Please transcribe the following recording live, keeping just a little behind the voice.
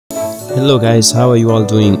Hello guys, how are you all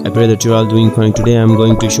doing? I pray that you're all doing fine. Today I'm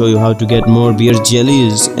going to show you how to get more beer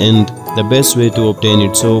jellies and the best way to obtain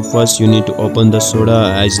it. So first you need to open the soda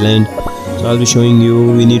island. So I'll be showing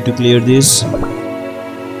you. We need to clear this.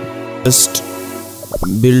 Just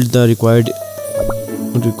build the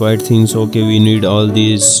required things. Okay, we need all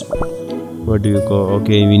these. What do you call?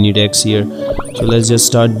 Okay, we need X here. So let's just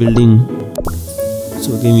start building.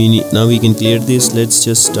 So okay, now we can clear this. Let's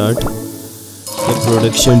just start.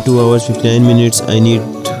 Production 2 hours 59 minutes. I need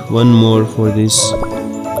one more for this.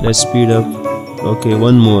 Let's speed up. Okay,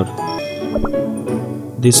 one more.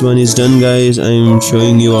 This one is done, guys. I'm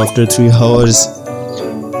showing you after 3 hours.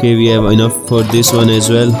 Okay, we have enough for this one as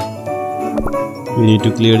well. We need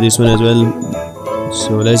to clear this one as well.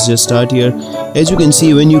 So let's just start here. As you can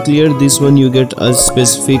see, when you clear this one, you get a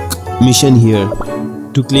specific mission here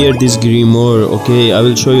to clear this grimoire. Okay, I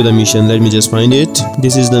will show you the mission. Let me just find it.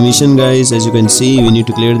 This is the mission, guys. As you can see, we need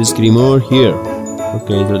to clear this grimoire here.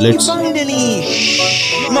 Okay, so let's find any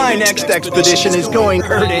my next expedition is going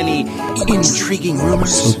hurt any intriguing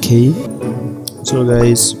rumors. Okay, so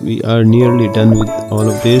guys, we are nearly done with all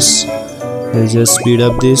of this. Let's just speed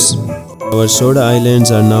up this. Our soda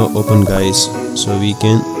islands are now open, guys, so we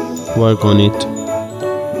can work on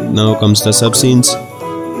it. Now comes the sub scenes.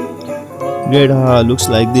 Great, looks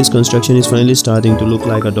like this construction is finally starting to look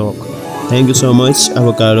like a dock. Thank you so much,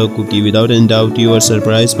 avocado cookie. Without any doubt, you are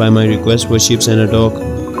surprised by my request for ships and a dock.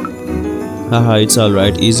 Haha, it's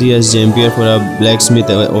alright. Easy as Jampier for a blacksmith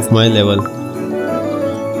of my level.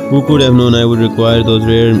 Who could have known I would require those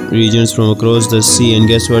rare regions from across the sea, and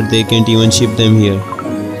guess what? They can't even ship them here.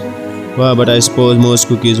 Wow, but I suppose most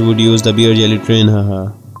cookies would use the beer jelly train,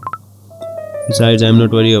 haha. Besides, I'm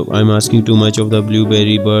not worried. I'm asking too much of the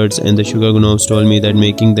blueberry birds, and the sugar gnomes told me that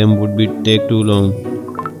making them would take too long.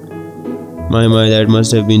 My, that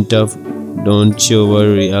must have been tough. Don't you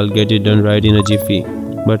worry, I'll get it done right in a jiffy.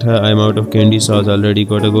 But I'm out of candy sauce already.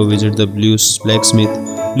 Gotta go visit the blacksmith.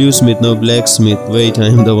 No, blacksmith. Wait,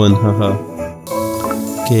 I'm the one, haha.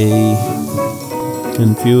 Okay,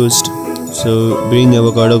 confused. So bring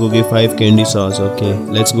avocado cookie 5 candy sauce. Okay,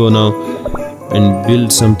 let's go now and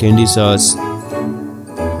build some candy sauce.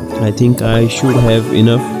 I think I should have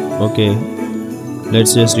enough. Okay,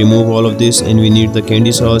 let's just remove all of this, and we need the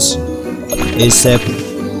candy sauce ASAP.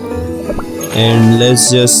 And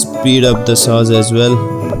let's just speed up the sauce as well.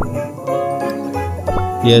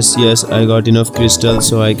 Yes, I got enough crystal,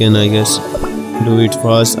 so I can, I guess, do it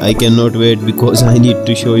fast. I cannot wait because I need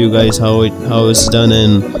to show you guys how it's done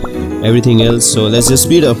and everything else. So let's just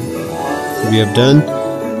speed up. We have done,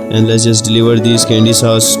 and let's just deliver these candy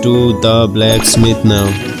sauce to the blacksmith now.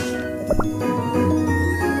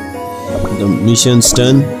 The mission's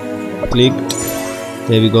done. Clicked.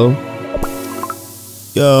 There we go.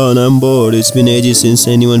 Yeah, and I'm bored. It's been ages since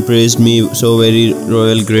anyone praised me so very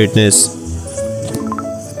royal greatness.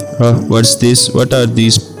 What's this? What are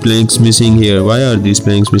these planks missing here? Why are these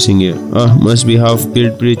planks missing here? Must be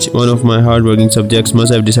half-built bridge. One of my hard-working subjects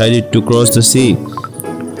must have decided to cross the sea.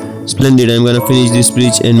 Splendid, I'm gonna finish this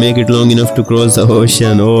bridge and make it long enough to cross the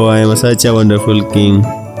ocean. Oh, I am such a wonderful king.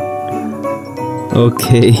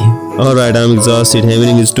 Okay, alright, I'm exhausted.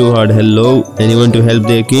 Hammering is too hard. Hello, anyone to help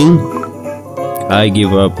their king? I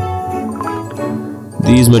give up.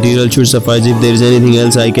 These materials should suffice. If there is anything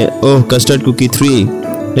else I can... Oh, custard cookie 3.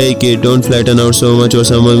 Hey kid, don't flatten out so much or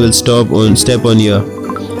someone will step on you.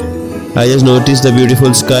 I just noticed the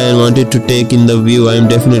beautiful sky and wanted to take in the view. I am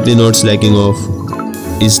definitely not slacking off.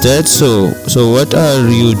 Is that so? So what are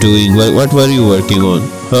you doing? What were you working on?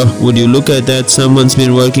 Would you look at that? Someone's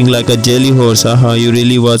been working like a jelly horse. You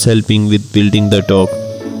really was helping with building the dock.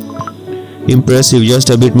 Impressive. Just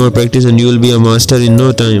a bit more practice and you will be a master in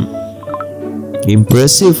no time.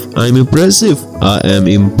 Impressive? I'm impressive. I am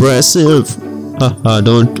impressive.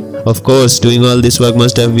 Don't. Of course, doing all this work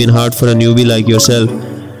must have been hard for a newbie like yourself.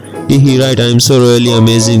 Right, I am so really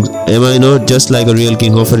amazing. Am I not? Just like a real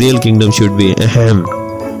king of a real kingdom should be. Ahem.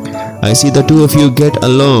 I see the two of you get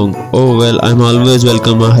along. Oh well, I'm always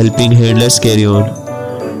welcome a helping hand. Let's carry on.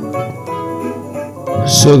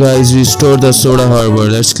 So guys, restore the soda harbor.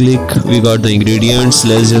 Let's click. We got the ingredients.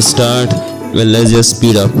 Let's just start. Well, let's just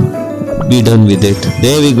speed up. Be done with it.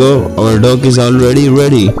 There we go. Our dock is already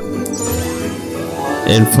ready.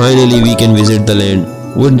 And finally we can visit the land.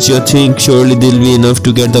 Wouldn't you think surely there'll be enough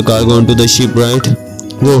to get the cargo onto the ship, right?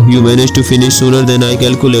 Whoa, you managed to finish sooner than I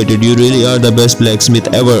calculated. You really are the best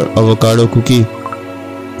blacksmith ever, avocado cookie.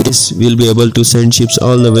 Yes, we'll be able to send ships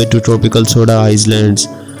all the way to tropical soda islands.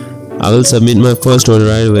 I will submit my first order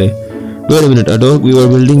right away. Wait a minute, Adok, we were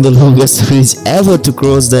building the longest bridge ever to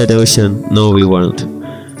cross that ocean. No, we weren't.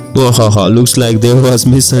 Oh, haha, looks like there was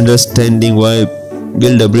misunderstanding. Why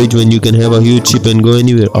build a bridge when you can have a huge ship and go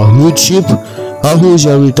anywhere? A huge ship? How huge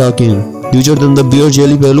are we talking? Huger than the beer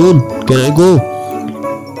jelly balloon? Can I go?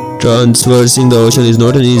 Traversing the ocean is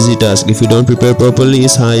not an easy task. If you don't prepare properly,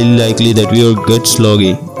 it's highly likely that we will get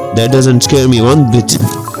sloggy. That doesn't scare me one bit.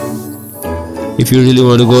 If you really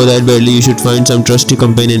want to go that badly, you should find some trusty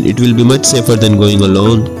companion. It will be much safer than going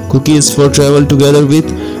alone. Cookies for travel together with?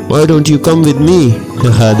 Why don't you come with me?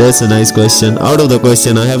 Haha, that's a nice question. Out of the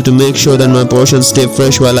question, I have to make sure that my portions stay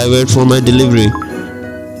fresh while I wait for my delivery.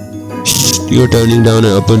 Shh, you're turning down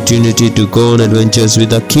an opportunity to go on adventures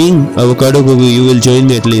with a king. Avocado cookie, you will join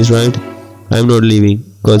me at least, right? I'm not leaving,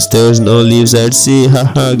 cause there's no leaves at sea.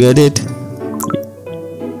 Haha, get it?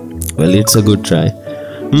 Well, it's a good try.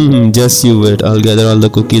 Just you wait. I'll gather all the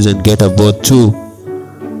cookies and get a boat too.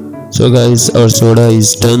 So guys, our soda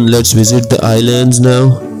is done. Let's visit the islands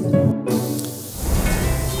now.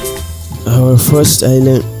 Our first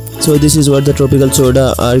island. So this is what the tropical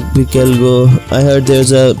soda archipelago. I heard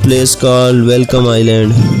there's a place called Welcome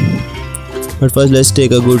Island. But first let's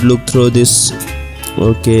take a good look through this.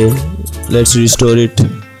 Okay, let's restore it.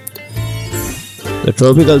 The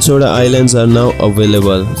tropical soda islands are now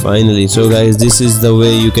available finally. So guys, this is the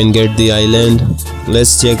way you can get the island.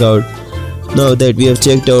 Let's check out. Now that we have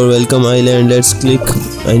checked our welcome island, let's click.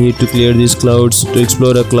 I need to clear these clouds. To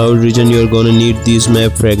explore a cloud region, you're gonna need these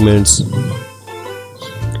map fragments.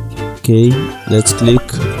 Okay, let's click.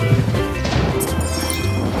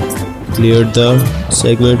 Clear the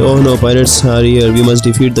segment. Oh no, pirates are here. We must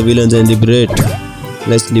defeat the villains and liberate.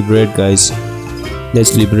 Let's liberate, guys.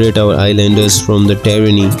 Let's liberate our islanders from the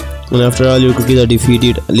tyranny. And after all your cookies are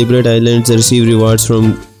defeated, liberate islands, receive rewards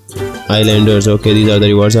from islanders. Okay, these are the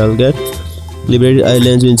rewards I'll get. Liberated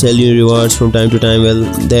islands will sell you rewards from time to time. Well,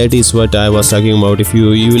 that is what I was talking about. If you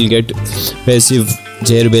will get passive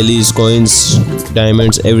jail bellies, coins,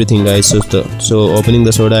 diamonds, everything, guys. So opening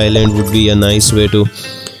the soda island would be a nice way to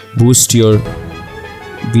boost your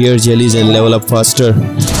beer jellies and level up faster.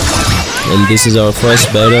 And this is our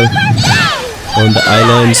first battle on the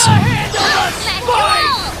islands,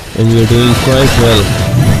 and we are doing quite well.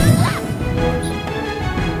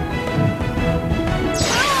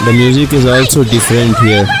 The music is also different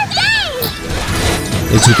here,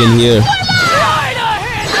 as you can hear.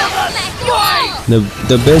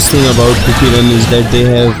 The best thing about Cookie Run is that they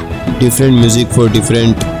have different music for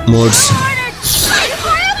different modes.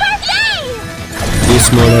 This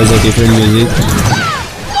mode has a different music.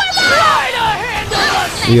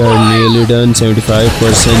 We are nearly done. 75%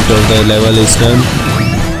 of the level is done.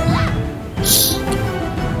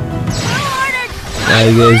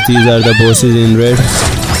 I guess these are the bosses in red.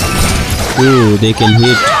 Ooh, they can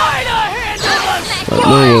hit. But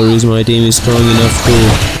no worries, my team is strong enough to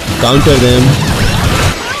counter them.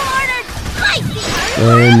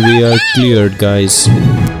 And we are cleared, guys.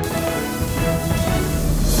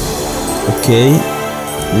 Okay,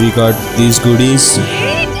 we got these goodies,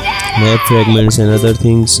 map fragments and other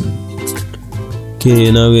things. Okay,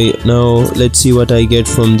 now let's see what I get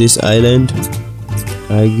from this island.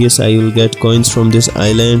 I guess I will get coins from this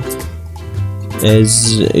island,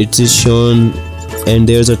 as it is shown, and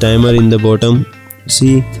there's a timer in the bottom.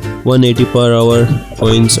 See, 180 per hour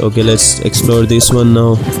coins. Okay, let's explore this one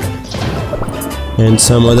now, and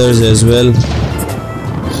some others as well,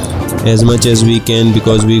 as much as we can,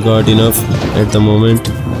 because we got enough at the moment.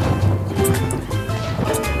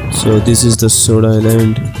 So this is the soda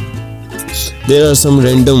island. There are some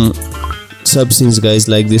random sub-scenes, guys,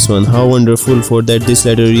 like this one. How wonderful for that this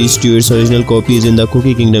letter reached you. Its original copy is in the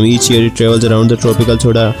Cookie Kingdom. Each year it travels around the tropical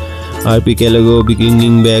soda archipelago,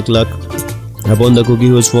 bringing back luck upon the cookie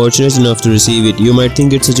who is fortunate enough to receive it. You might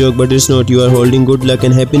think it's a joke, but it's not. You are holding good luck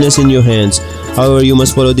and happiness in your hands. However, you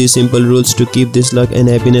must follow these simple rules to keep this luck and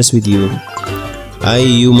happiness with you.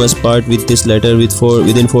 You must part with this letter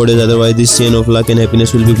within 4 days, otherwise this chain of luck and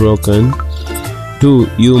happiness will be broken. 2.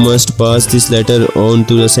 You must pass this letter on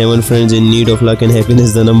to the 7 friends in need of luck and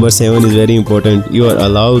happiness. The number 7 is very important. You are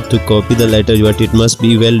allowed to copy the letter, but it must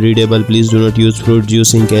be well readable. Please do not use fruit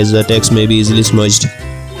juice ink, as the text may be easily smudged.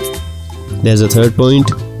 There's a third point.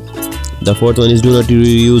 The fourth one is do not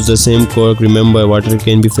reuse the same cork. Remember, water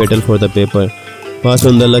can be fatal for the paper. Pass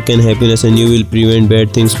on the luck and happiness and you will prevent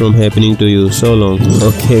bad things from happening to you. So long.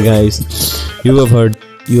 Okay, guys, you have heard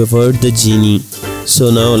the genie.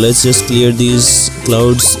 So now let's just clear these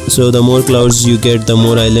clouds. So the more clouds you get, the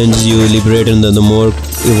more islands you liberate, and the more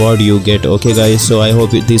reward you get. Okay guys, so I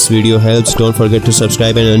hope this video helps. Don't forget to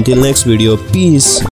subscribe, and until next video, peace.